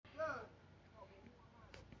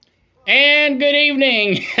And good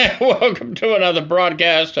evening. Welcome to another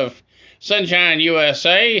broadcast of Sunshine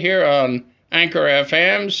USA here on Anchor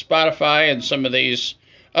FM, Spotify, and some of these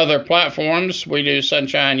other platforms we do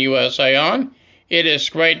Sunshine USA on. It is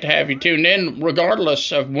great to have you tuned in,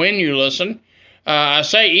 regardless of when you listen. I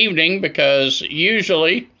say evening because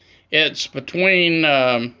usually it's between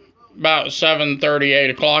about 7:30, 8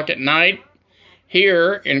 o'clock at night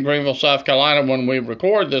here in Greenville, South Carolina when we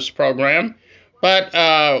record this program.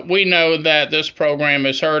 But we know that this program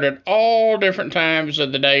is heard at all different times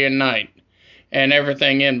of the day and night and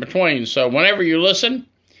everything in between. So whenever you listen,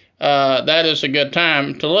 that is a good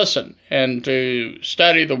time to listen and to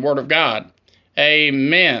study the Word of God.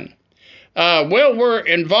 Amen. Well, we're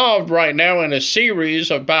involved right now in a series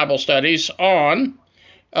of Bible studies on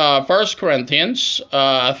 1 Corinthians.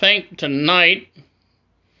 I think tonight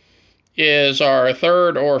is our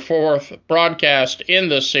third or fourth broadcast in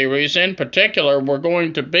this series. In particular, we're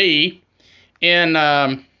going to be in,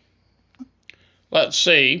 1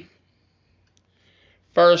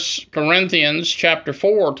 Corinthians chapter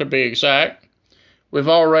 4 to be exact. We've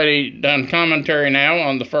already done commentary now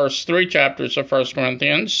on the first three chapters of 1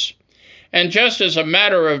 Corinthians. And just as a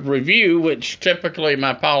matter of review, which typically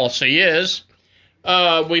my policy is,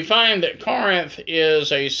 we find that Corinth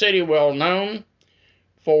is a city well known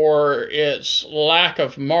for its lack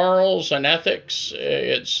of morals and ethics.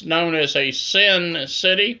 It's known as a sin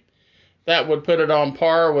city. That would put it on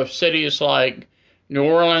par with cities like New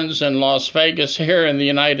Orleans and Las Vegas here in the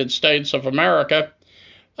United States of America.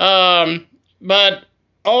 But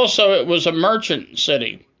also it was a merchant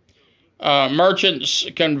city. Merchants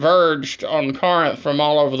converged on Corinth from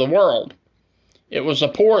all over the world. It was a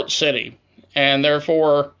port city, and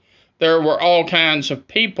therefore there were all kinds of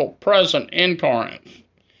people present in Corinth.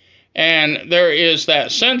 And there is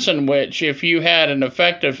that sense in which if you had an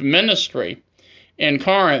effective ministry in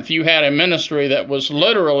Corinth, you had a ministry that was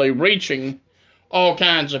literally reaching all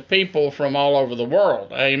kinds of people from all over the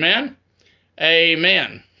world. Amen?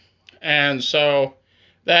 Amen. And so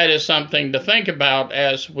that is something to think about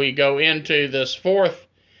as we go into this fourth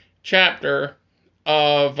chapter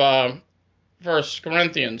of 1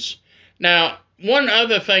 Corinthians. Now, one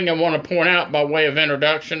other thing I want to point out by way of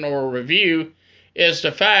introduction or review is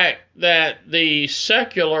the fact that the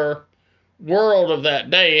secular world of that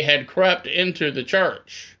day had crept into the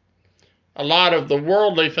church. A lot of the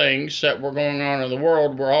worldly things that were going on in the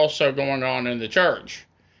world were also going on in the church.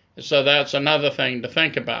 So that's another thing to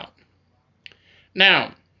think about.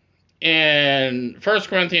 Now, in 1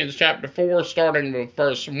 Corinthians chapter 4, starting with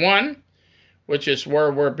verse 1, which is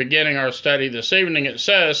where we're beginning our study this evening, it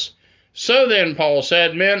says, "So then," Paul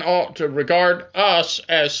said, "men ought to regard us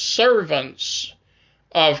as servants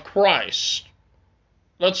of Christ."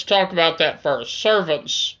 Let's talk about that first.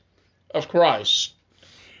 Servants of Christ.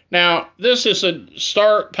 Now, this is a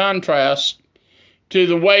stark contrast to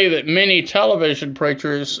the way that many television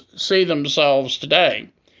preachers see themselves today.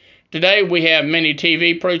 Today we have many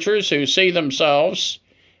TV preachers who see themselves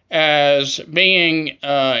as being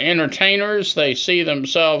entertainers. They see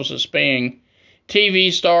themselves as being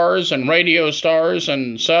TV stars and radio stars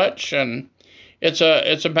and such, and it's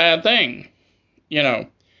a bad thing.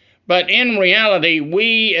 But in reality,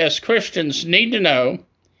 we as Christians need to know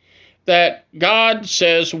that God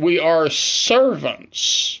says we are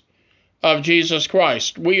servants of Jesus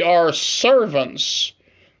Christ. We are servants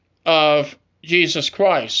of Jesus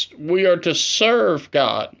Christ. We are to serve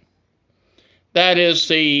God. That is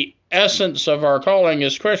the essence of our calling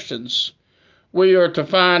as Christians. We are to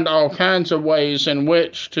find all kinds of ways in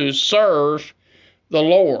which to serve the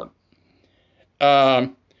Lord.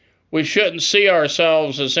 We shouldn't see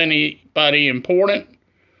ourselves as anybody important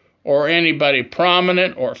or anybody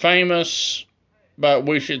prominent or famous, but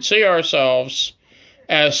we should see ourselves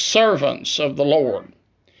as servants of the Lord.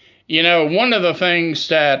 One of the things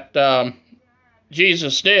that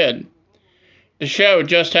Jesus did to show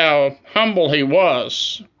just how humble he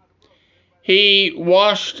was, he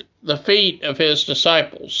washed the feet of his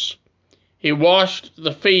disciples. He washed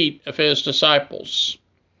the feet of his disciples.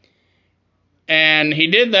 And he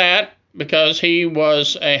did that because he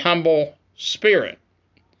was a humble spirit.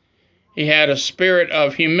 He had a spirit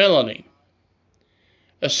of humility,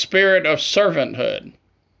 a spirit of servanthood.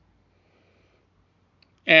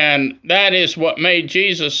 And that is what made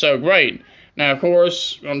Jesus so great. Now, of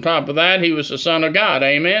course, on top of that, he was the Son of God.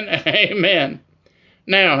 Amen? Amen.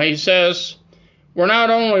 Now, he says, we're not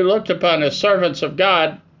only looked upon as servants of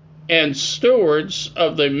God and stewards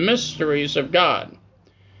of the mysteries of God.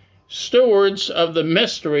 Stewards of the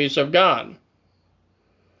mysteries of God.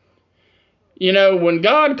 When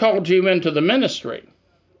God called you into the ministry,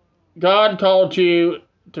 God called you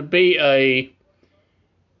to be a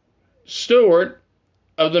steward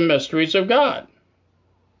of the mysteries of God.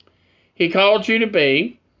 He called you to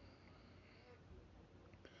be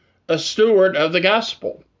a steward of the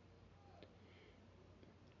gospel.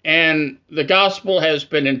 And the gospel has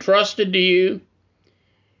been entrusted to you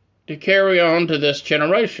to carry on to this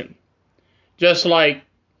generation. Just like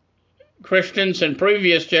Christians in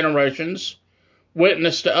previous generations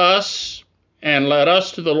witnessed to us and led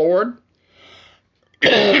us to the Lord,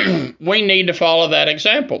 we need to follow that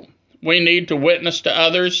example. We need to witness to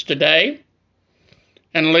others today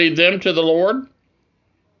and lead them to the Lord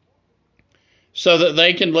so that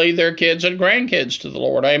they can lead their kids and grandkids to the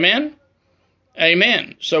Lord. Amen?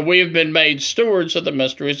 Amen. So we have been made stewards of the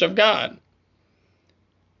mysteries of God.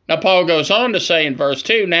 Now Paul goes on to say in verse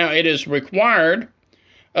 2, now it is required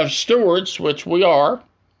of stewards, which we are,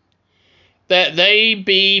 that they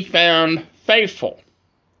be found faithful.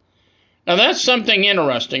 Now that's something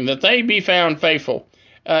interesting, that they be found faithful.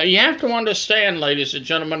 You have to understand, ladies and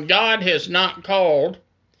gentlemen, God has not called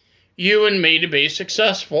you and me to be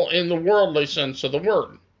successful in the worldly sense of the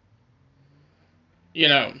word. You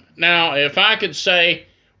know, now if I could say,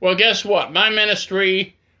 well, guess what? My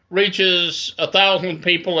ministry reaches 1,000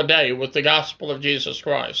 people a day with the gospel of Jesus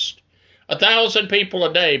Christ. 1,000 people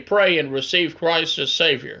a day pray and receive Christ as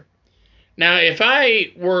Savior. Now, if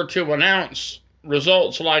I were to announce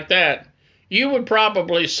results like that, you would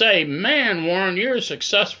probably say, man, Warren, you're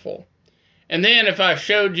successful. And then if I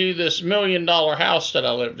showed you this $1 million house that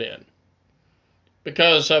I lived in,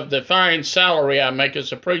 because of the fine salary I make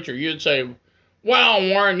as a preacher, you'd say, wow,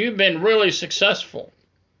 Warren, you've been really successful.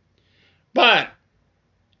 But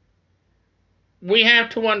we have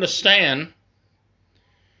to understand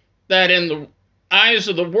that in the eyes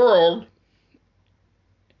of the world,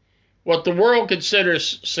 what the world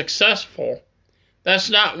considers successful,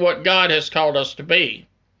 that's not what God has called us to be.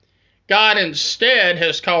 God instead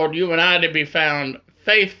has called you and I to be found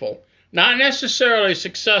faithful. Not necessarily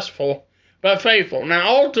successful, but faithful. Now,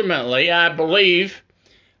 ultimately, I believe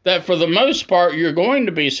that for the most part, you're going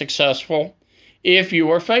to be successful if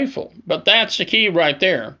you are faithful. But that's the key right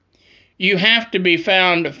there. You have to be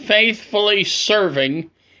found faithfully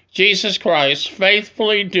serving Jesus Christ,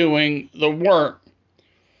 faithfully doing the work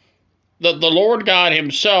that the Lord God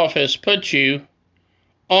Himself has put you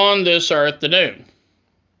on this earth to do.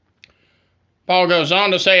 Paul goes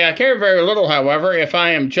on to say, I care very little, however, if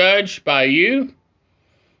I am judged by you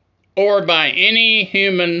or by any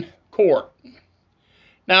human court.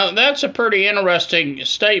 Now, that's a pretty interesting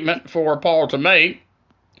statement for Paul to make,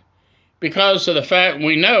 because of the fact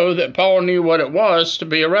we know that Paul knew what it was to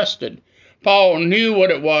be arrested. Paul knew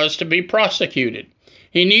what it was to be prosecuted.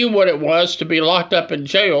 He knew what it was to be locked up in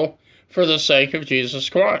jail for the sake of Jesus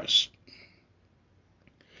Christ.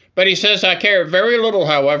 But he says, I care very little,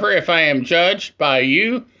 however, if I am judged by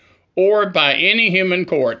you or by any human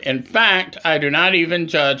court. In fact, I do not even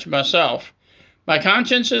judge myself. My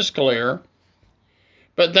conscience is clear,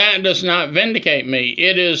 but that does not vindicate me.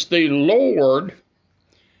 It is the Lord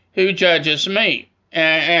who judges me.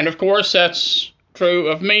 And of course, that's true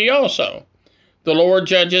of me also. The Lord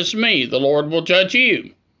judges me. The Lord will judge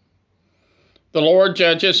you. The Lord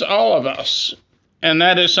judges all of us. And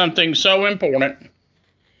that is something so important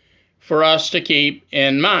for us to keep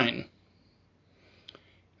in mind.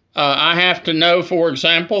 I have to know, for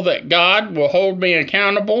example, that God will hold me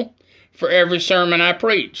accountable for every sermon I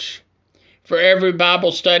preach. For every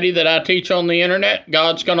Bible study that I teach on the internet,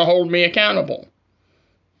 God's going to hold me accountable.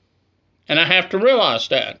 And I have to realize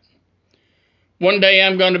that. One day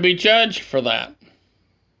I'm going to be judged for that.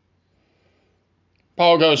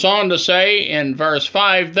 Paul goes on to say in verse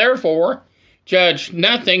 5, therefore, judge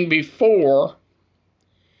nothing before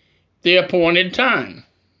the appointed time.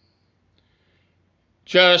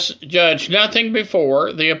 Just judge nothing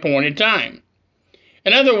before the appointed time.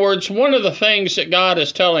 In other words, one of the things that God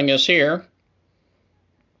is telling us here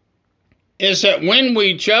is that when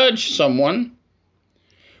we judge someone,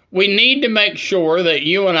 we need to make sure that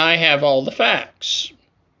you and I have all the facts.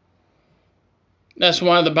 That's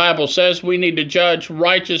why the Bible says we need to judge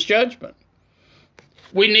righteous judgment.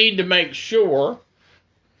 We need to make sure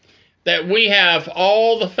that we have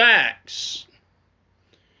all the facts.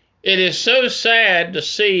 It is so sad to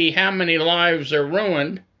see how many lives are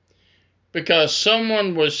ruined because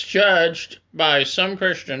someone was judged by some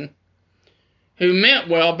Christian who meant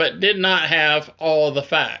well but did not have all the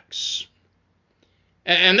facts.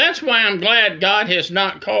 And that's why I'm glad God has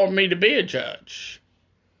not called me to be a judge.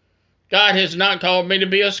 God has not called me to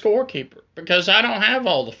be a scorekeeper because I don't have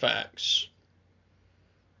all the facts.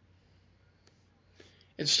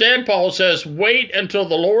 Instead, Paul says, wait until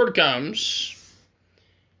the Lord comes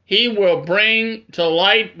He will bring to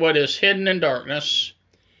light what is hidden in darkness,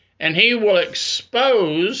 and he will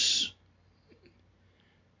expose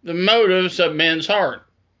the motives of men's heart.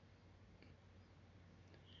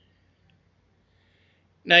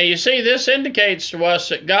 Now you see, this indicates to us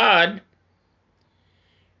that God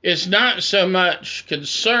is not so much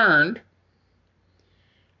concerned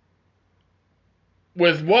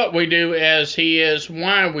with what we do as he is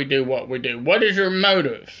why we do what we do. What is your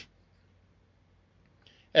motive?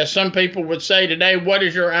 As some people would say today, what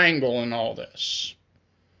is your angle in all this?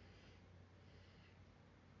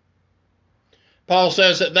 Paul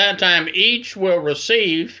says at that time, each will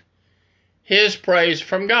receive his praise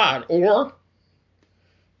from God, or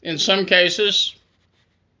in some cases,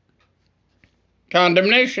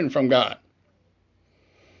 condemnation from God.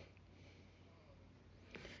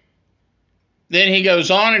 Then he goes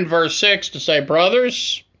on in verse 6 to say,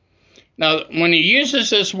 brothers. Now, when he uses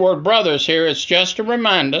this word brothers here, it's just to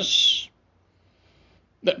remind us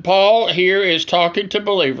that Paul here is talking to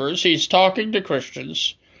believers. He's talking to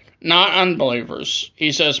Christians, not unbelievers.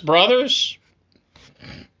 He says, brothers,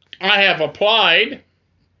 I have applied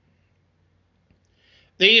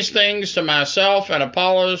these things to myself and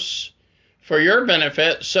Apollos for your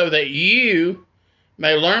benefit, so that you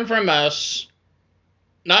may learn from us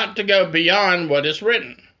not to go beyond what is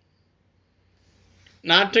written.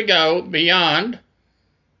 Not to go beyond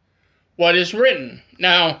what is written.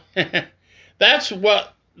 Now, that's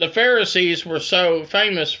what the Pharisees were so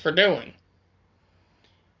famous for doing.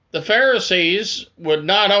 The Pharisees would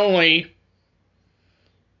not only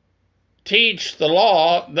teach the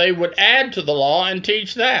law, they would add to the law and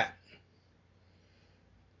teach that.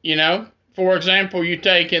 You know, for example, you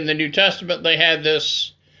take in the New Testament, they had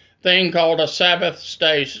this thing called a Sabbath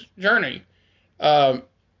day journey.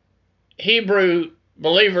 Hebrew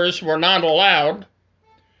believers were not allowed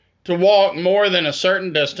to walk more than a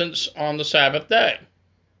certain distance on the Sabbath day.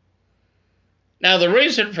 Now, the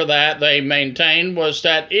reason for that, they maintained, was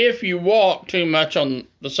that if you walked too much on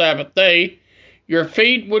the Sabbath day, your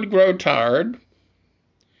feet would grow tired,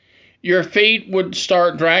 your feet would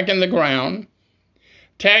start dragging the ground.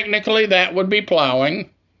 Technically, that would be plowing,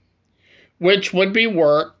 which would be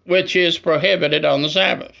work, which is prohibited on the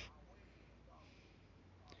Sabbath.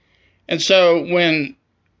 And so when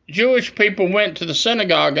Jewish people went to the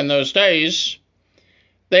synagogue in those days,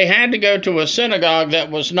 they had to go to a synagogue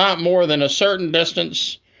that was not more than a certain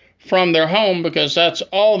distance from their home, because that's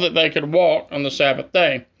all that they could walk on the Sabbath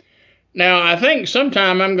day. Now, I think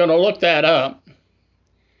sometime I'm going to look that up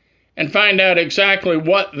and find out exactly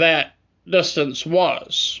what that distance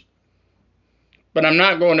was. But I'm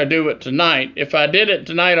not going to do it tonight. If I did it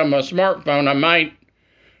tonight on my smartphone, I might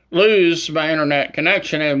lose my internet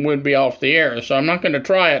connection and would be off the air. So I'm not going to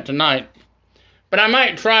try it tonight. But I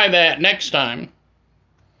might try that next time,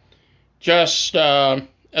 just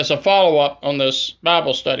as a follow-up on this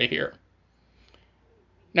Bible study here.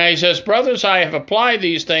 Now he says, brothers, I have applied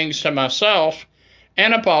these things to myself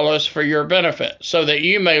and Apollos for your benefit, so that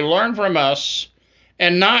you may learn from us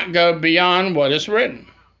and not go beyond what is written.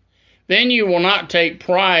 Then you will not take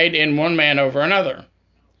pride in one man over another.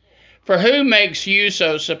 For who makes you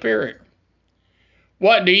so superior?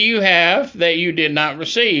 What do you have that you did not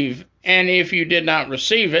receive? And if you did not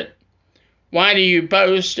receive it, why do you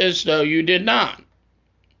boast as though you did not?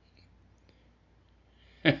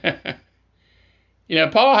 You know,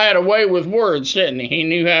 Paul had a way with words, didn't he? He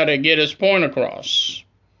knew how to get his point across.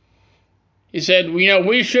 He said, you know,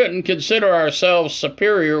 we shouldn't consider ourselves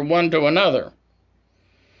superior one to another.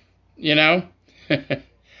 You know,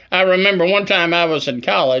 I remember one time I was in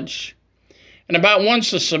college, and about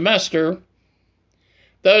once a semester,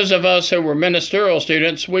 those of us who were ministerial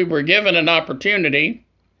students, we were given an opportunity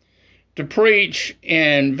to preach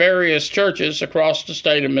in various churches across the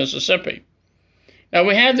state of Mississippi. Now,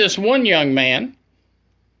 we had this one young man.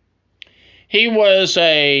 He was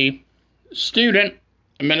a student,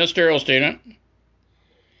 a ministerial student,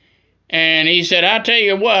 and he said, I tell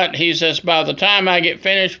you what, he says, by the time I get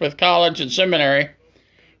finished with college and seminary,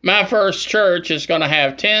 my first church is going to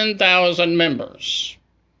have 10,000 members.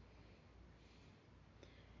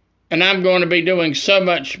 And I'm going to be doing so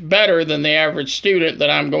much better than the average student that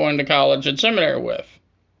I'm going to college and seminary with.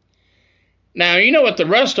 Now, you know what the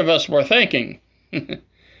rest of us were thinking?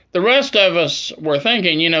 The rest of us were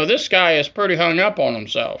thinking, you know, this guy is pretty hung up on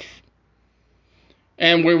himself.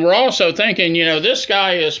 And we were also thinking, you know, this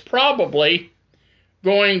guy is probably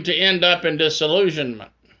going to end up in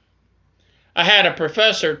disillusionment. I had a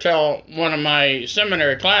professor tell one of my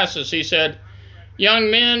seminary classes, he said,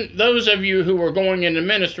 young men, those of you who are going into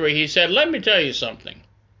ministry, he said, let me tell you something.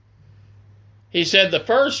 He said, the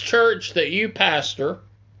first church that you pastor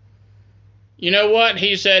you know what?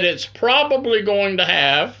 He said it's probably going to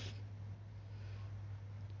have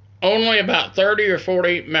only about 30 or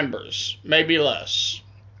 40 members, maybe less.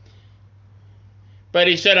 But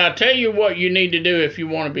he said, I'll tell you what you need to do if you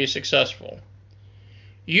want to be successful.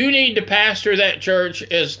 You need to pastor that church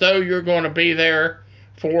as though you're going to be there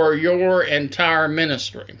for your entire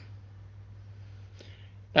ministry.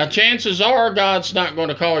 Now, chances are God's not going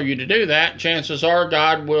to call you to do that. Chances are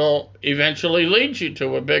God will eventually lead you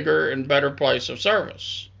to a bigger and better place of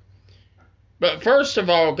service. But first of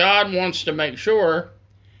all, God wants to make sure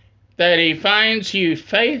that He finds you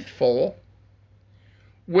faithful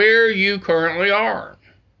where you currently are.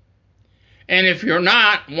 And if you're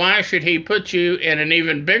not, why should He put you in an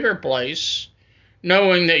even bigger place,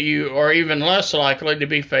 knowing that you are even less likely to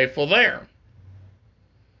be faithful there?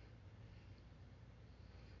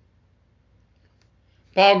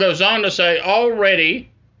 Paul goes on to say,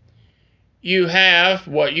 already you have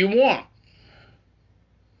what you want.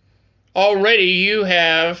 Already you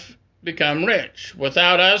have become rich.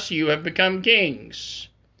 Without us, you have become kings.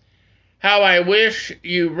 How I wish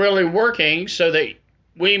you really were kings so that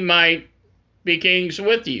we might be kings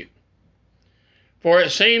with you. For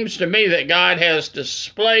it seems to me that God has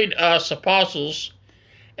displayed us apostles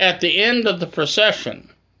at the end of the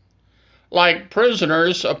procession, like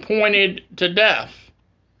prisoners appointed to death.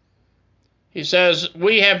 He says,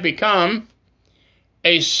 we have become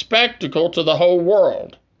a spectacle to the whole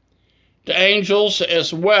world, to angels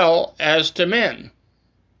as well as to men.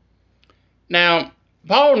 Now,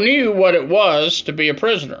 Paul knew what it was to be a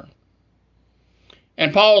prisoner.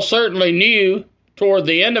 And Paul certainly knew toward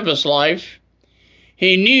the end of his life,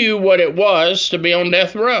 he knew what it was to be on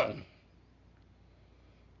death row.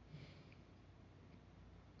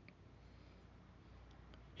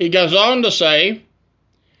 He goes on to say,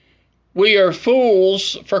 we are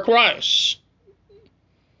fools for Christ,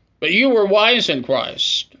 but you were wise in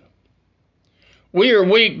Christ. We are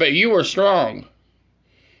weak, but you are strong.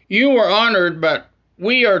 You are honored, but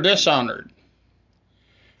we are dishonored.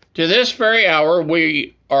 To this very hour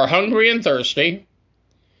we are hungry and thirsty.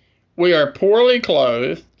 We are poorly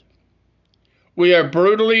clothed. We are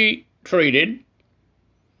brutally treated.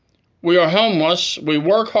 We are homeless. We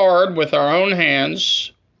work hard with our own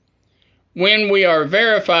hands. When we are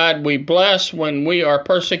verified, we bless. When we are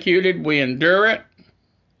persecuted, we endure it.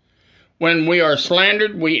 When we are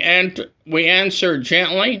slandered, we answer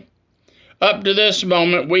gently. Up to this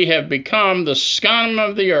moment, we have become the scum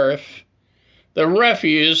of the earth, the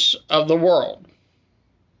refuse of the world.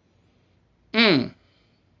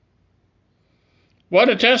 What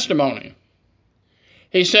a testimony.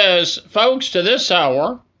 He says, folks, to this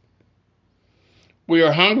hour, we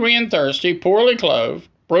are hungry and thirsty, poorly clothed,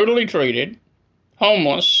 brutally treated,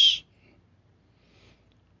 homeless.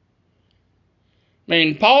 I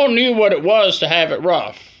mean, Paul knew what it was to have it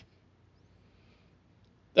rough.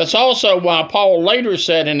 That's also why Paul later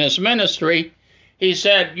said in his ministry, he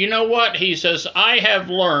said, you know what? He says, I have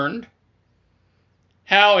learned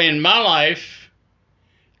how in my life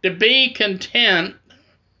to be content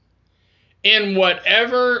in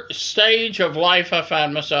whatever stage of life I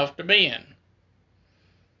find myself to be in.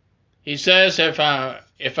 He says, if I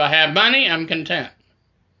have money, I'm content.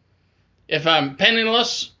 If I'm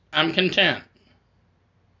penniless, I'm content.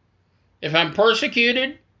 If I'm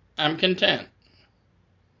persecuted, I'm content.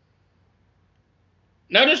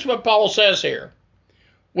 Notice what Paul says here.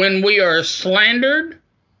 When we are slandered,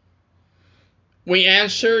 we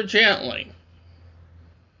answer gently.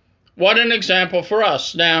 What an example for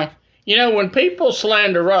us. Now, you know, when people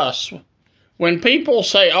slander us, when people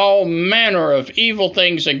say all manner of evil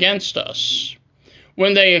things against us,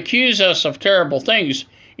 when they accuse us of terrible things,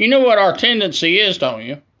 you know what our tendency is, don't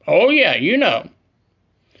you? Oh, yeah, you know.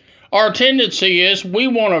 Our tendency is we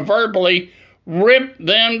want to verbally rip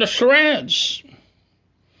them to shreds.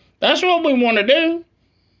 That's what we want to do.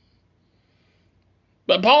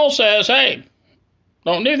 But Paul says, hey,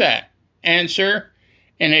 don't do that. Answer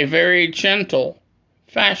in a very gentle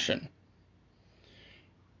fashion.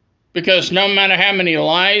 Because no matter how many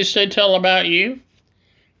lies they tell about you,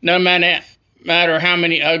 no matter how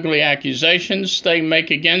many ugly accusations they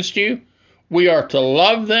make against you, we are to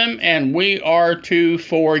love them and we are to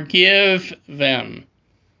forgive them.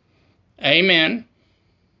 Amen.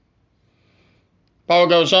 Paul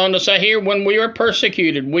goes on to say here, when we are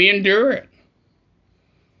persecuted, we endure it.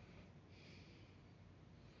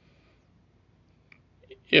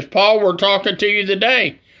 If Paul were talking to you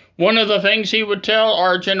today, one of the things he would tell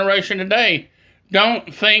our generation today,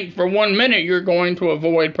 don't think for 1 minute you're going to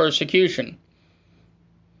avoid persecution.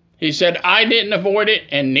 He said, I didn't avoid it,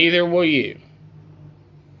 and neither will you.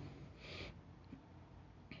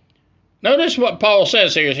 Notice what Paul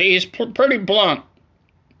says here. He's pretty blunt.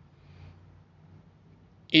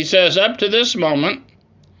 He says, up to this moment,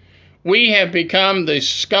 we have become the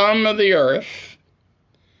scum of the earth,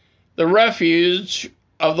 the refuge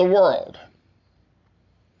of the world.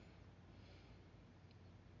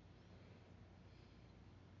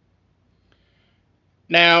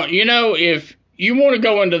 Now, you know, if you want to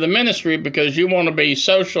go into the ministry because you want to be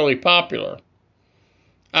socially popular,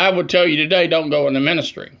 I would tell you today, don't go in the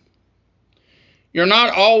ministry. You're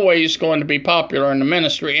not always going to be popular in the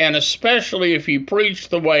ministry, and especially if you preach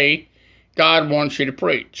the way God wants you to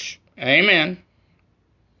preach. Amen.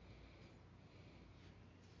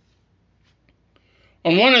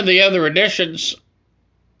 On one of the other editions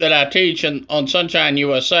that I teach on Sunshine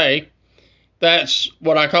USA, that's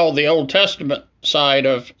what I call the Old Testament side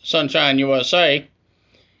of Sunshine USA.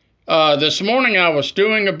 This morning I was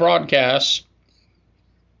doing a broadcast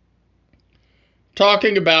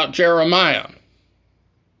talking about Jeremiah.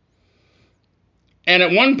 And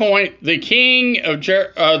at one point, the king of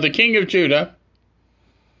Judah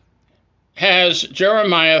has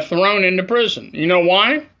Jeremiah thrown into prison. You know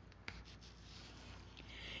why?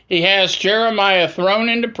 He has Jeremiah thrown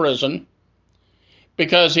into prison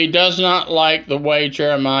because he does not like the way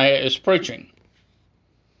Jeremiah is preaching.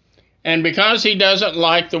 And because he doesn't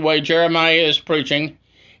like the way Jeremiah is preaching,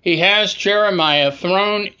 he has Jeremiah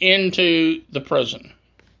thrown into the prison.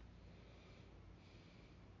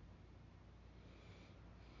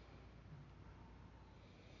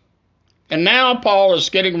 And now Paul is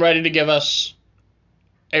getting ready to give us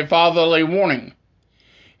a fatherly warning.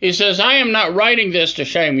 He says, I am not writing this to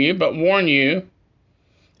shame you, but warn you,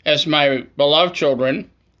 as my beloved children,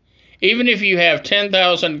 even if you have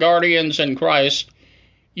 10,000 guardians in Christ,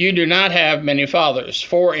 you do not have many fathers.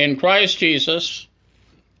 For in Christ Jesus,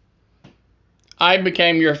 I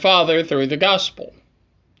became your father through the gospel.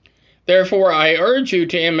 Therefore, I urge you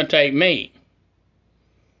to imitate me.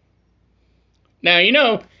 Now, you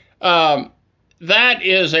know, that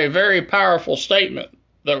is a very powerful statement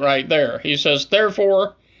right there. He says,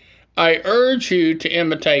 therefore, I urge you to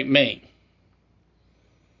imitate me.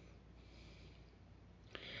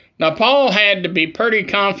 Now, Paul had to be pretty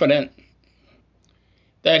confident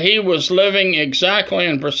that he was living exactly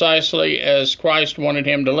and precisely as Christ wanted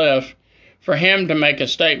him to live for him to make a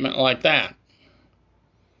statement like that.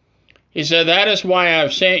 He said, that is why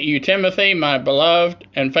I've sent you Timothy, my beloved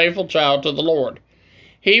and faithful child to the Lord.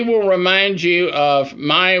 He will remind you of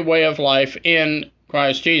my way of life in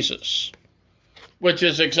Christ Jesus, which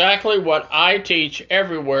is exactly what I teach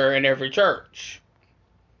everywhere in every church.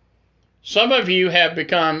 Some of you have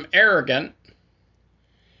become arrogant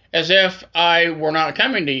as if I were not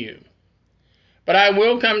coming to you. But I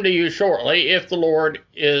will come to you shortly if the Lord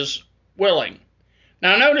is willing.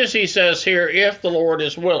 Now notice he says here, if the Lord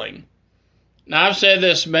is willing. Now I've said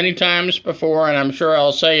this many times before, and I'm sure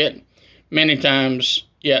I'll say it many times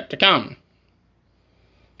yet to come.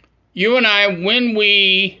 You and I, when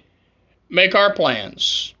we make our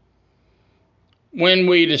plans, when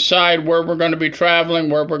we decide where we're going to be traveling,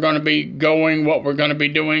 where we're going to be going, what we're going to be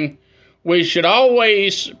doing, we should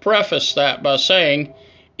always preface that by saying,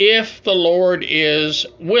 if the Lord is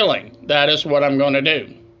willing, that is what I'm going to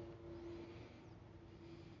do.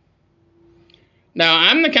 Now,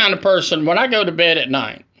 I'm the kind of person, when I go to bed at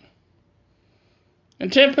night,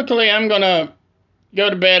 and typically I'm going to go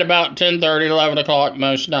to bed about 10:30, 11 o'clock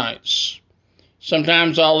most nights.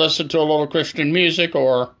 Sometimes I'll listen to a little Christian music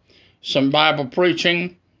or some Bible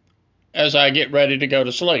preaching as I get ready to go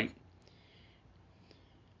to sleep.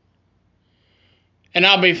 And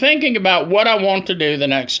I'll be thinking about what I want to do the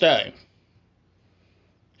next day.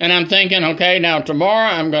 And I'm thinking, okay, now tomorrow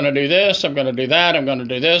I'm going to do this, I'm going to do that, I'm going to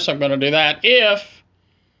do this, I'm going to do that, if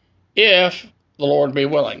the Lord be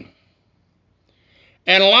willing.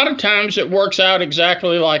 And a lot of times it works out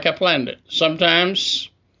exactly like I planned it. Sometimes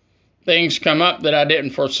things come up that I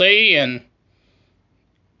didn't foresee, and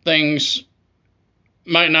things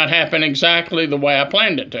might not happen exactly the way I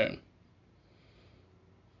planned it to.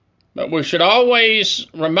 But we should always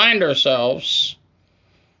remind ourselves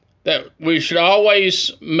that we should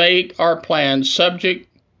always make our plans subject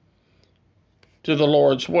to the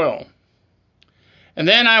Lord's will. And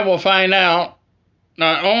then I will find out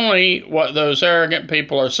not only what those arrogant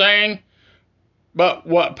people are saying, but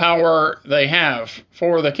what power they have.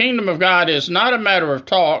 For the kingdom of God is not a matter of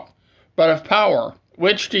talk, but of power.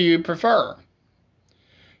 Which do you prefer?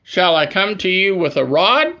 Shall I come to you with a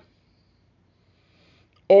rod,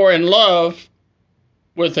 or in love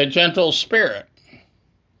with a gentle spirit?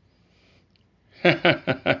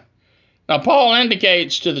 Now, Paul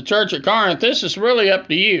indicates to the church at Corinth, this is really up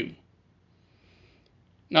to you.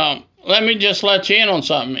 Now, let me just let you in on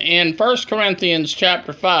something. In 1 Corinthians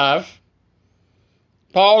chapter 5,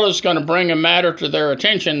 Paul is going to bring a matter to their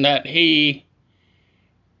attention that he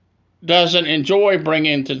doesn't enjoy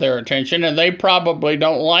bringing to their attention, and they probably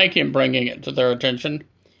don't like him bringing it to their attention,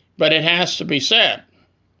 but it has to be said.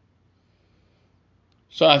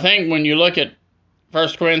 So I think when you look at 1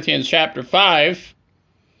 Corinthians chapter 5,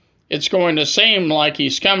 it's going to seem like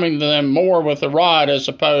he's coming to them more with a rod as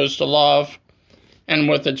opposed to love and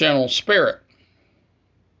with a gentle spirit.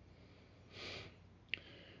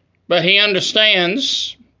 But he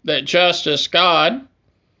understands that just as God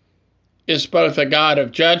is both a God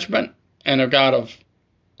of judgment and a God of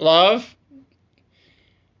love,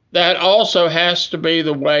 that also has to be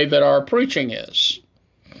the way that our preaching is.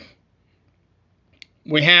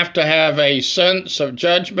 We have to have a sense of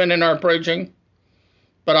judgment in our preaching,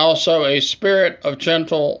 but also a spirit of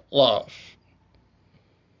gentle love.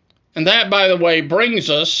 And that, by the way, brings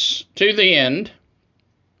us to the end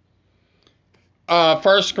of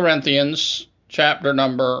 1 Corinthians chapter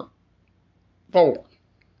number 4.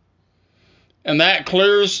 And that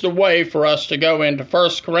clears the way for us to go into 1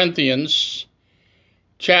 Corinthians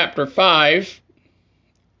chapter 5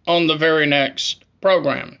 on the very next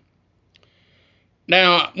program.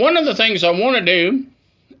 Now, one of the things I want to do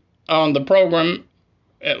on the program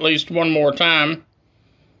at least one more time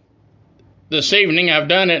this evening, I've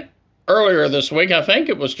done it earlier this week, I think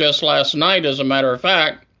it was just last night as a matter of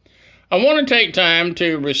fact, I want to take time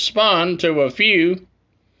to respond to a few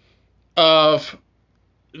of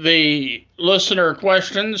the listener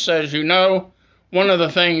questions. As you know, one of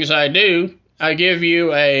the things I do, I give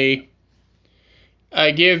you a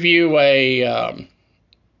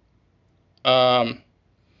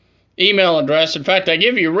email address. In fact, I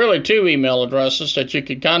give you really two email addresses that you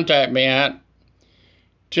could contact me at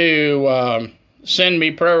to send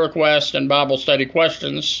me prayer requests and Bible study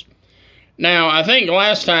questions. Now, I think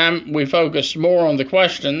last time we focused more on the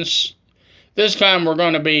questions. This time we're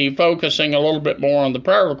going to be focusing a little bit more on the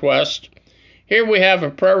prayer request. Here we have a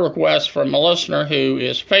prayer request from a listener who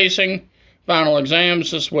is facing final exams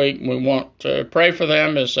this week. We want to pray for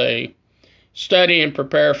them as they study and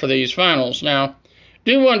prepare for these finals. Now,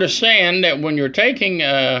 do understand that when you're taking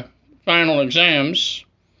final exams,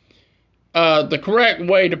 the correct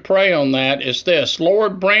way to pray on that is this: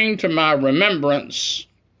 Lord, bring to my remembrance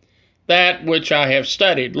that which I have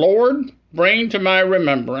studied. Lord, bring to my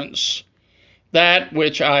remembrance that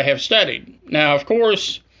which I have studied. Now, of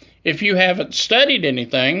course, if you haven't studied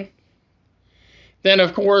anything, then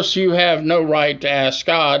of course you have no right to ask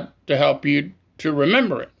God to help you to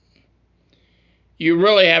remember it. You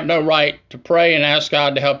really have no right to pray and ask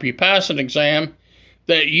God to help you pass an exam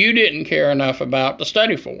that you didn't care enough about to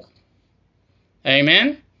study for.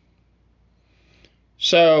 Amen?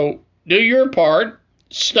 So, do your part,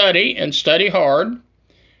 study, and study hard.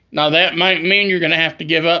 Now, that might mean you're going to have to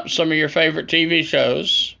give up some of your favorite TV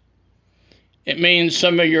shows. It means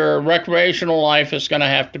some of your recreational life is going to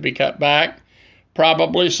have to be cut back.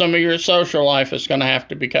 Probably some of your social life is going to have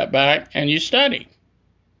to be cut back, and you study.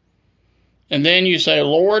 And then you say,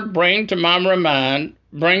 Lord, bring to my mind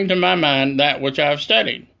that which I've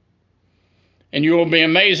studied. And you will be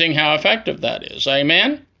amazing how effective that is.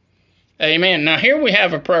 Amen? Amen. Now, here we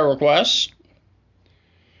have a prayer request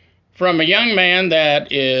from a young man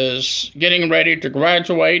that is getting ready to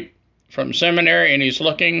graduate from seminary, and he's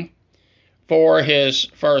looking for his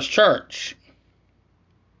first church.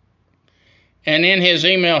 And in his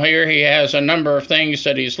email here, he has a number of things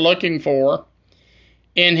that he's looking for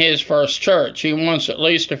in his first church. He wants at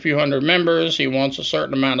least a few hundred members. He wants a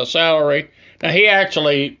certain amount of salary. Now, he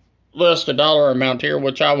actually lists a dollar amount here,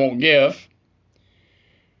 which I won't give.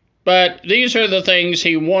 But these are the things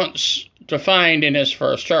he wants to find in his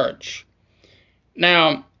first church.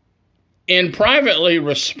 Now, in privately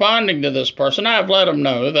responding to this person, I've let him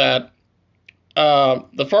know that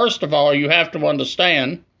the first of all, you have to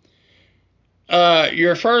understand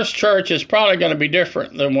your first church is probably going to be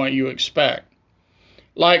different than what you expect.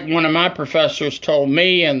 Like one of my professors told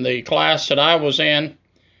me in the class that I was in,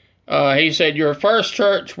 he said, your first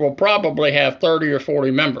church will probably have 30 or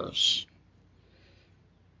 40 members.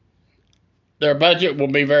 Their budget will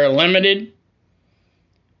be very limited.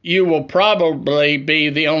 You will probably be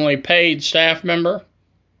the only paid staff member.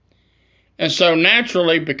 And so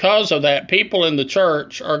naturally, because of that, people in the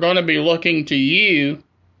church are going to be looking to you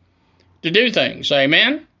to do things.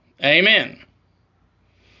 Amen? Amen.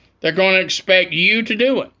 They're going to expect you to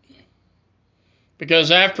do it.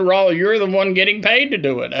 Because after all, you're the one getting paid to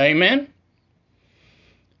do it. Amen?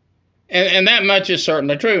 And that much is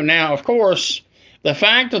certainly true. Now, of course, the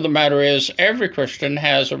fact of the matter is every Christian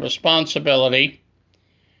has a responsibility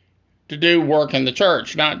to do work in the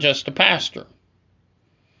church, not just the pastor.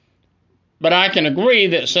 But I can agree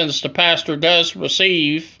that since the pastor does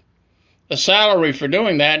receive a salary for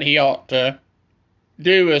doing that, he ought to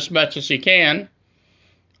do as much as he can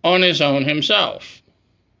on his own himself.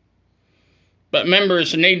 But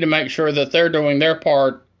members need to make sure that they're doing their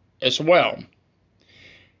part as well.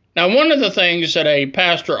 Now, one of the things that a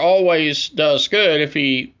pastor always does good, if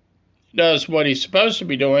he does what he's supposed to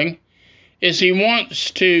be doing, is he wants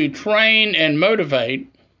to train and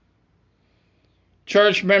motivate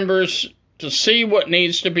church members to see what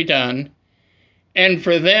needs to be done and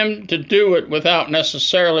for them to do it without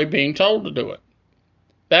necessarily being told to do it.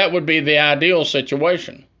 That would be the ideal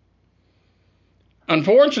situation.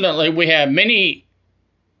 Unfortunately, we have many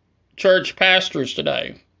church pastors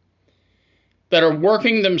today that are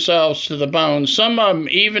working themselves to the bone, some of them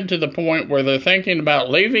even to the point where they're thinking about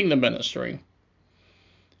leaving the ministry.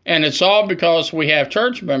 And it's all because we have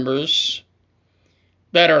church members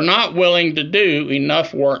that are not willing to do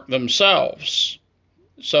enough work themselves.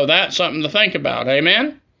 So that's something to think about.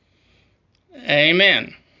 Amen?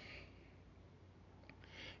 Amen.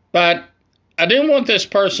 But I do want this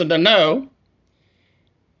person to know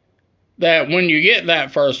that when you get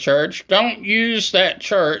that first church, don't use that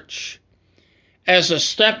church as a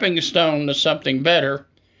stepping stone to something better.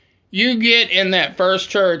 You get in that first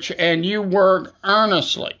church and you work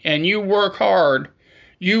earnestly and you work hard.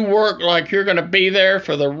 You work like you're going to be there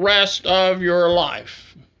for the rest of your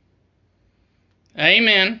life.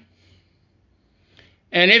 Amen.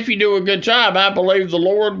 And if you do a good job, I believe the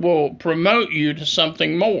Lord will promote you to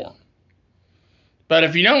something more. But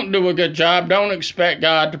if you don't do a good job, don't expect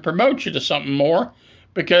God to promote you to something more,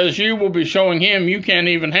 because you will be showing Him you can't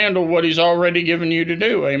even handle what He's already given you to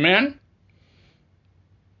do. Amen?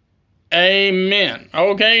 Amen.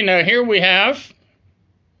 Okay, now here we have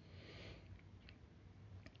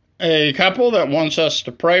a couple that wants us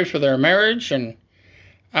to pray for their marriage, and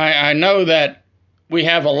I know that we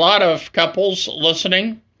have a lot of couples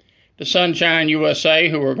listening to Sunshine USA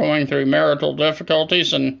who are going through marital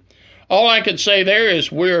difficulties, and all I could say there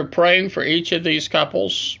is we're praying for each of these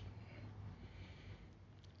couples,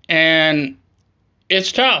 and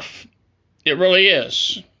it's tough. It really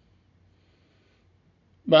is.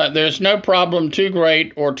 But there's no problem too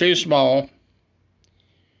great or too small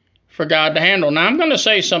for God to handle. Now, I'm going to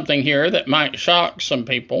say something here that might shock some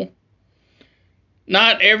people.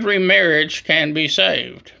 Not every marriage can be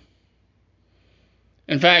saved.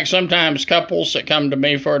 In fact, sometimes couples that come to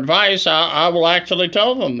me for advice, I will actually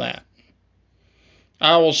tell them that.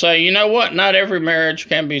 I will say, you know what, not every marriage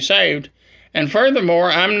can be saved. And furthermore,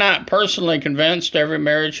 I'm not personally convinced every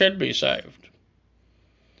marriage should be saved.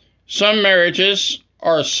 Some marriages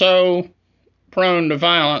are so prone to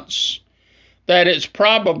violence that it's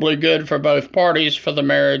probably good for both parties for the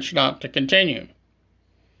marriage not to continue.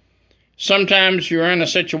 Sometimes you're in a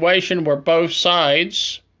situation where both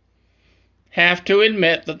sides have to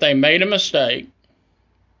admit that they made a mistake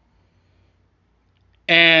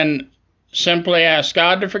and simply ask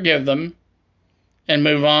God to forgive them and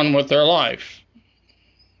move on with their life.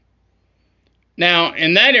 Now,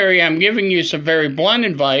 in that area, I'm giving you some very blunt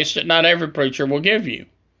advice that not every preacher will give you.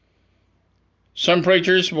 Some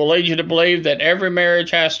preachers will lead you to believe that every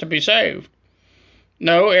marriage has to be saved.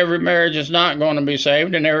 No, every marriage is not going to be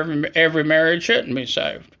saved, and every marriage shouldn't be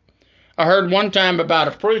saved. I heard one time about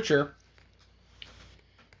a preacher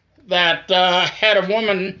that had a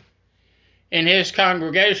woman in his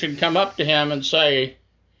congregation come up to him and say,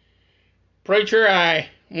 "Preacher, I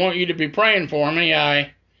want you to be praying for me.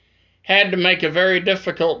 I had to make a very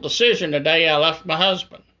difficult decision today. I left my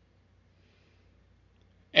husband."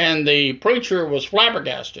 And the preacher was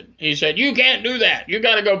flabbergasted. He said, "You can't do that. You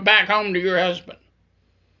got to go back home to your husband.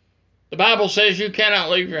 The Bible says you cannot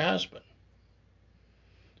leave your husband."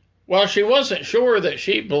 Well, she wasn't sure that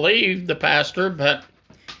she believed the pastor, but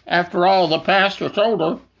after all, the pastor told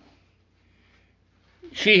her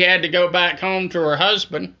she had to go back home to her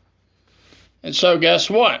husband. And so guess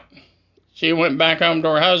what? She went back home to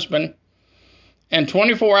her husband, and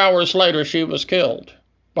 24 hours later she was killed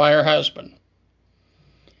by her husband.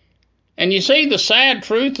 And you see, the sad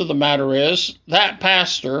truth of the matter is that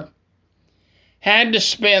pastor had to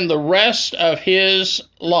spend the rest of his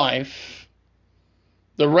life,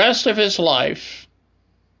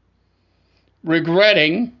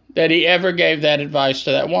 regretting that he ever gave that advice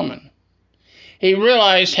to that woman. He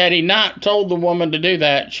realized had he not told the woman to do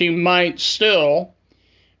that, she might still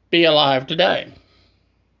be alive today.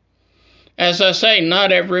 As I say,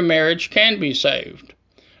 not every marriage can be saved.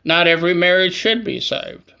 Not every marriage should be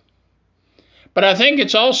saved. But I think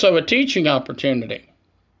it's also a teaching opportunity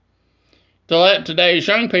to let today's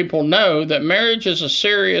young people know that marriage is a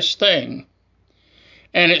serious thing,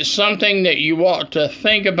 and it's something that you ought to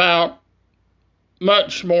think about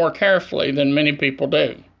much more carefully than many people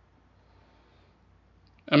do.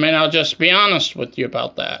 I mean, I'll just be honest with you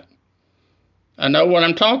about that. I know what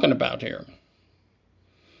I'm talking about here.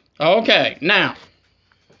 Okay, now,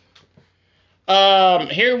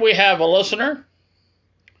 here we have a listener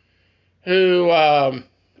who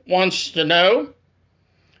wants to know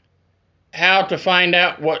how to find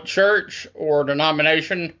out what church or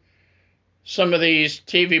denomination some of these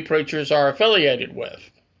TV preachers are affiliated with.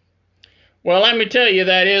 Well, let me tell you,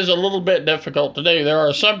 that is a little bit difficult to do. There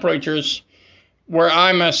are some preachers where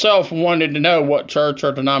I myself wanted to know what church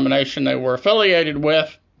or denomination they were affiliated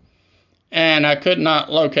with, and I could not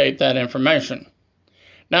locate that information.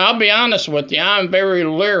 Now, I'll be honest with you, I am very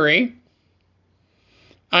leery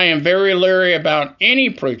about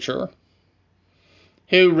any preacher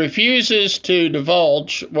who refuses to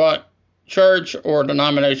divulge what church or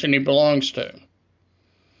denomination he belongs to.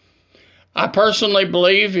 I personally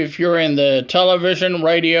believe if you're in the television,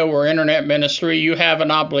 radio, or internet ministry, you have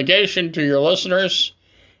an obligation to your listeners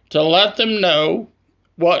to let them know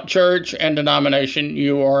what church and denomination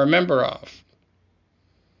you are a member of.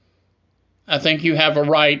 I think you have a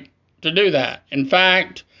right to do that. In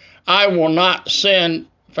fact, I will not send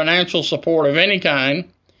financial support of any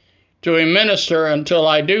kind to a minister until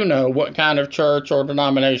I do know what kind of church or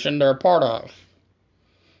denomination they're a part of.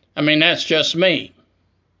 I mean, that's just me.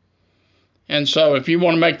 And so if you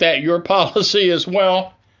want to make that your policy as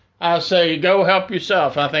well, I say go help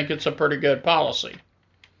yourself. I think it's a pretty good policy.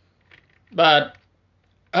 But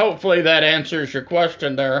hopefully that answers your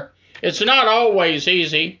question there. It's not always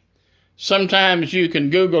easy. Sometimes you can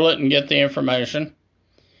Google it and get the information.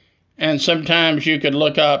 And sometimes you could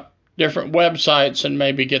look up different websites and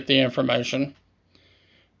maybe get the information.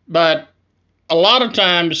 But a lot of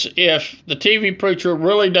times, if the TV preacher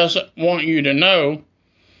really doesn't want you to know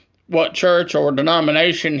what church or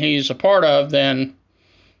denomination he's a part of, then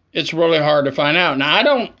it's really hard to find out.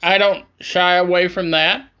 Now, I don't shy away from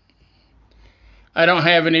that. I don't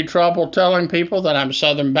have any trouble telling people that I'm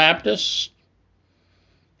Southern Baptist.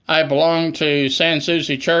 I belong to San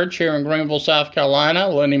Susie Church here in Greenville, South Carolina.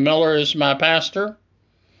 Lenny Miller is my pastor.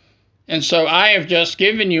 And so I have just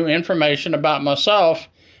given you information about myself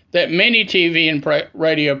that many TV and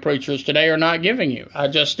radio preachers today are not giving you. I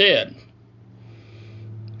just did.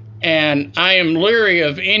 And I am leery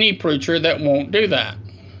of any preacher that won't do that.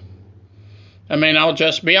 I mean, I'll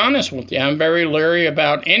just be honest with you. I'm very leery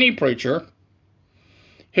about any preacher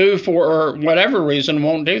who, for whatever reason,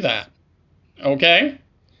 won't do that. Okay?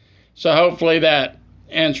 So hopefully that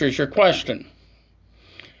answers your question.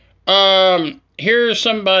 Here's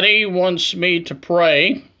somebody who wants me to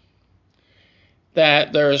pray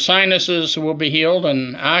that their sinuses will be healed,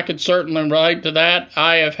 and I could certainly relate to that.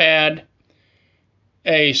 I have had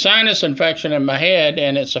a sinus infection in my head,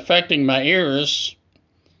 and it's affecting my ears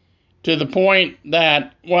to the point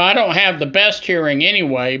that, well, I don't have the best hearing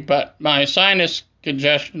anyway, but my sinus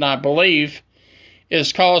congestion, I believe,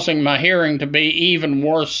 is causing my hearing to be even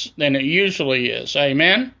worse than it usually is.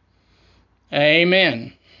 Amen?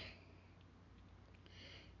 Amen.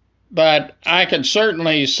 But I could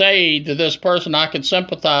certainly say to this person, I could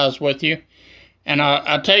sympathize with you. And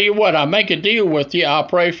I'll tell you what, I'll make a deal with you. I'll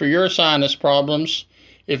pray for your sinus problems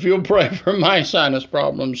if you'll pray for my sinus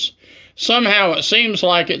problems. Somehow it seems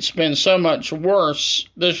like it's been so much worse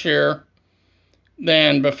this year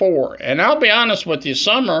than before. And I'll be honest with you,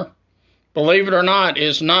 summer, believe it or not,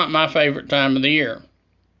 is not my favorite time of the year.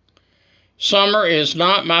 Summer is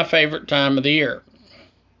not my favorite time of the year.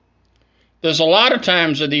 There's a lot of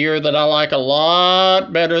times of the year that I like a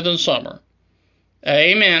lot better than summer.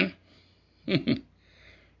 Amen.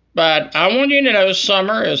 But I want you to know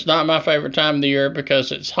summer is not my favorite time of the year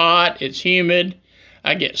because it's hot, it's humid,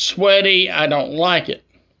 I get sweaty, I don't like it.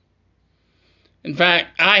 In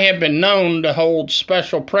fact, I have been known to hold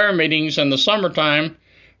special prayer meetings in the summertime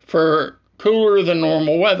for cooler than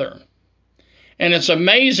normal weather. And it's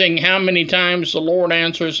amazing how many times the Lord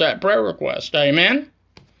answers that prayer request. Amen?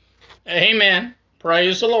 Amen.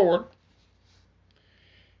 Praise the Lord.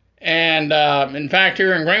 And in fact,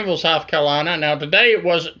 here in Greenville, South Carolina, now today it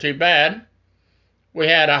wasn't too bad. We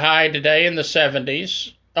had a high today in the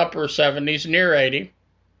 70s, upper 70s, near 80.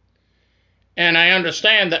 And I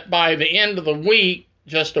understand that by the end of the week,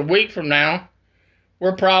 just a week from now,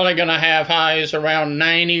 we're probably going to have highs around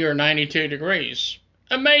 90 or 92 degrees.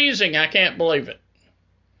 Amazing. I can't believe it.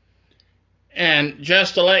 And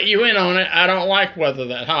just to let you in on it, I don't like weather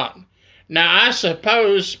that hot. Now, I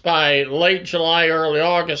suppose by late July, early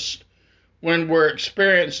August, when we're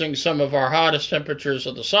experiencing some of our hottest temperatures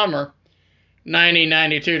of the summer, 90,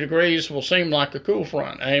 92 degrees will seem like a cool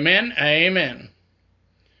front. Amen? Amen.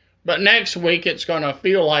 But next week, it's going to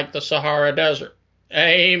feel like the Sahara Desert.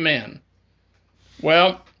 Amen.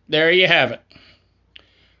 Well, there you have it.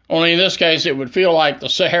 Only in this case, it would feel like the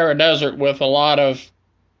Sahara Desert with a lot of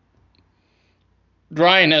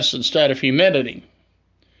dryness instead of humidity,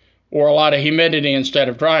 or a lot of humidity instead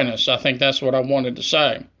of dryness. I think that's what I wanted to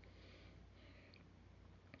say.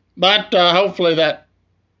 But hopefully that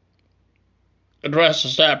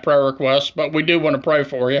addresses that prayer request, but we do want to pray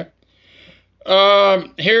for you.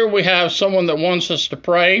 Here we have someone that wants us to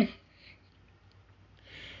pray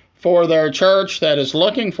for their church that is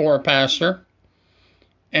looking for a pastor,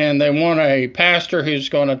 and they want a pastor who's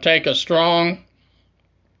going to take a strong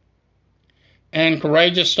and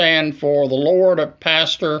courageous stand for the Lord, a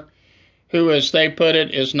pastor who, as they put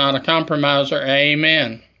it, is not a compromiser.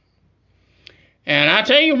 Amen. And I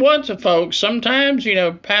tell you what, folks, sometimes,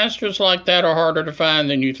 pastors like that are harder to find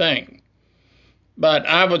than you think. But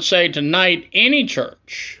I would say tonight, any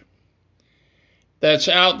church that's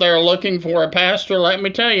out there looking for a pastor, let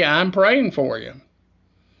me tell you, I'm praying for you.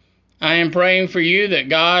 I am praying for you that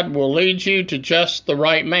God will lead you to just the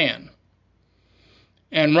right man.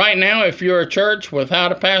 And right now, if you're a church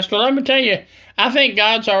without a pastor, let me tell you, I think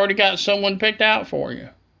God's already got someone picked out for you.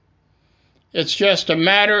 It's just a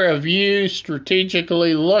matter of you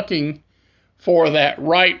strategically looking for that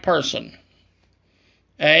right person.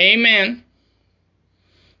 Amen.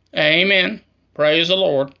 Amen. Praise the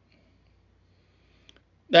Lord.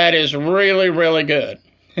 That is really, really good.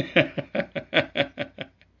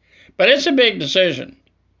 But it's a big decision.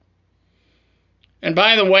 And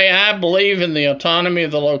by the way, I believe in the autonomy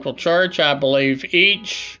of the local church. I believe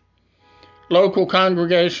each local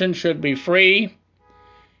congregation should be free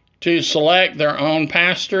to select their own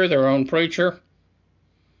pastor, their own preacher,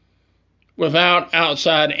 without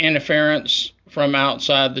outside interference from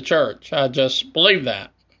outside the church. I just believe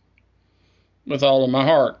that with all of my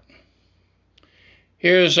heart.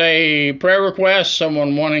 Here's a prayer request,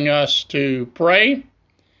 someone wanting us to pray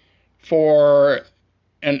for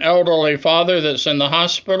an elderly father that's in the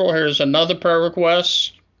hospital. Here's another prayer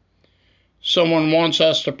request. Someone wants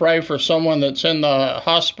us to pray for someone that's in the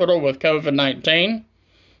hospital with COVID-19.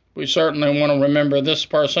 We certainly want to remember this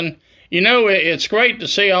person. It's great to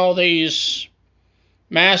see all these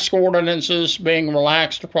mask ordinances being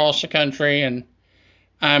relaxed across the country, and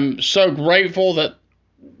I'm so grateful that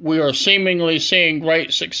we are seemingly seeing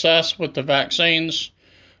great success with the vaccines.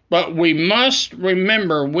 But we must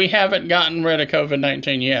remember we haven't gotten rid of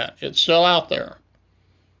COVID-19 yet. It's still out there,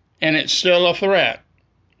 and it's still a threat.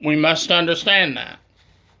 We must understand that.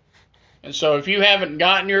 And so if you haven't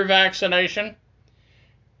gotten your vaccination,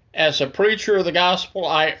 as a preacher of the gospel,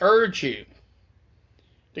 I urge you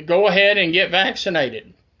to go ahead and get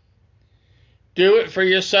vaccinated. Do it for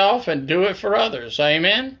yourself and do it for others.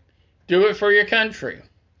 Amen? Do it for your country.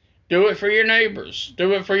 Do it for your neighbors.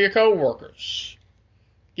 Do it for your co-workers.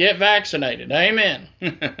 Get vaccinated. Amen.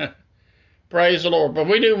 Praise the Lord. But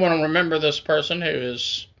we do want to remember this person who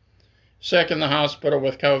is sick in the hospital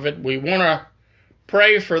with COVID. We want to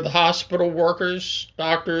pray for the hospital workers,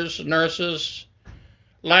 doctors, nurses,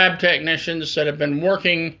 lab technicians that have been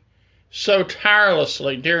working so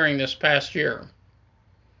tirelessly during this past year,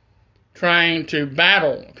 trying to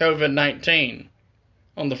battle COVID-19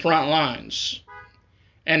 on the front lines.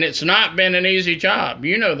 And it's not been an easy job.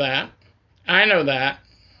 You know that. I know that.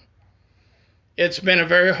 It's been a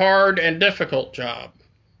very hard and difficult job.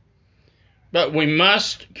 But we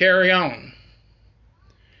must carry on.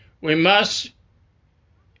 We must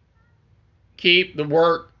keep the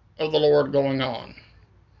work of the Lord going on.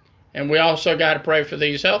 And we also got to pray for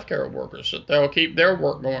these healthcare workers that they'll keep their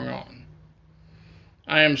work going on.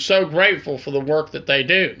 I am so grateful for the work that they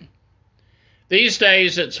do. These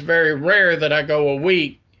days, it's very rare that I go a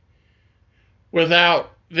week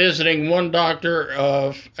without visiting one doctor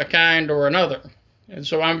of a kind or another. And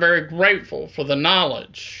so I'm very grateful for the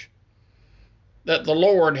knowledge that the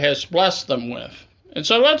Lord has blessed them with. And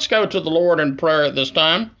so let's go to the Lord in prayer at this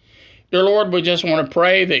time. Dear Lord, we just want to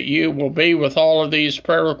pray that you will be with all of these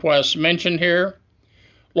prayer requests mentioned here.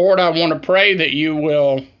 Lord, I want to pray that you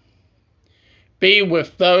will be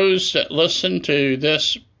with those that listen to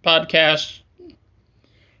this podcast.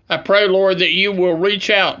 I pray, Lord, that you will reach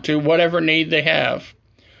out to whatever need they have.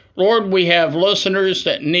 Lord, we have listeners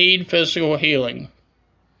that need physical healing.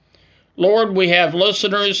 Lord, we have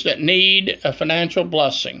listeners that need a financial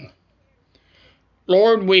blessing.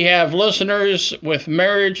 Lord, we have listeners with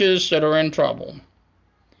marriages that are in trouble.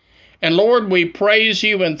 And Lord, we praise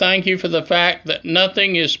you and thank you for the fact that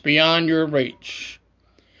nothing is beyond your reach.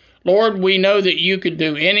 Lord, we know that you could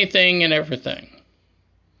do anything and everything.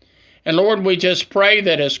 And Lord, we just pray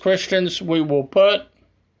that as Christians we will put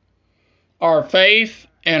our faith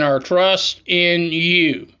and our trust in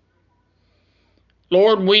you.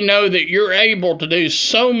 Lord, we know that you're able to do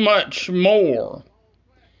so much more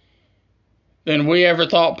than we ever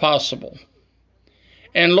thought possible.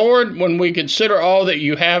 And Lord, when we consider all that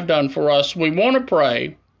you have done for us, we want to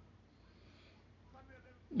pray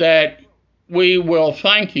that we will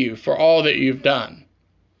thank you for all that you've done.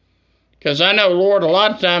 Because I know, Lord, a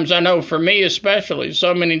lot of times, I know for me especially,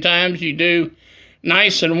 so many times you do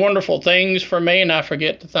nice and wonderful things for me and I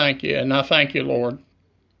forget to thank you. And I thank you, Lord.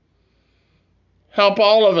 Help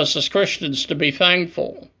all of us as Christians to be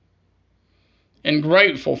thankful and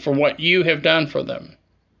grateful for what you have done for them.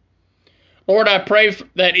 Lord, I pray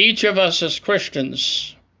that each of us as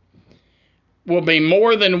Christians will be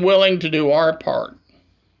more than willing to do our part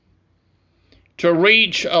to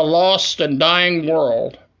reach a lost and dying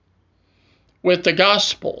world with the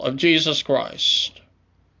gospel of Jesus Christ.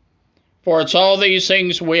 For it's all these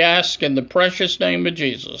things we ask in the precious name of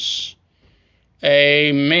Jesus.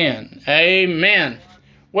 Amen. Amen.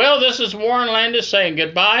 Well, this is Warren Landis saying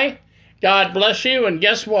goodbye. God bless you, and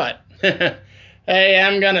guess what? Hey,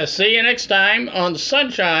 I'm going to see you next time on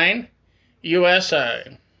Sunshine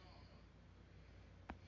USA.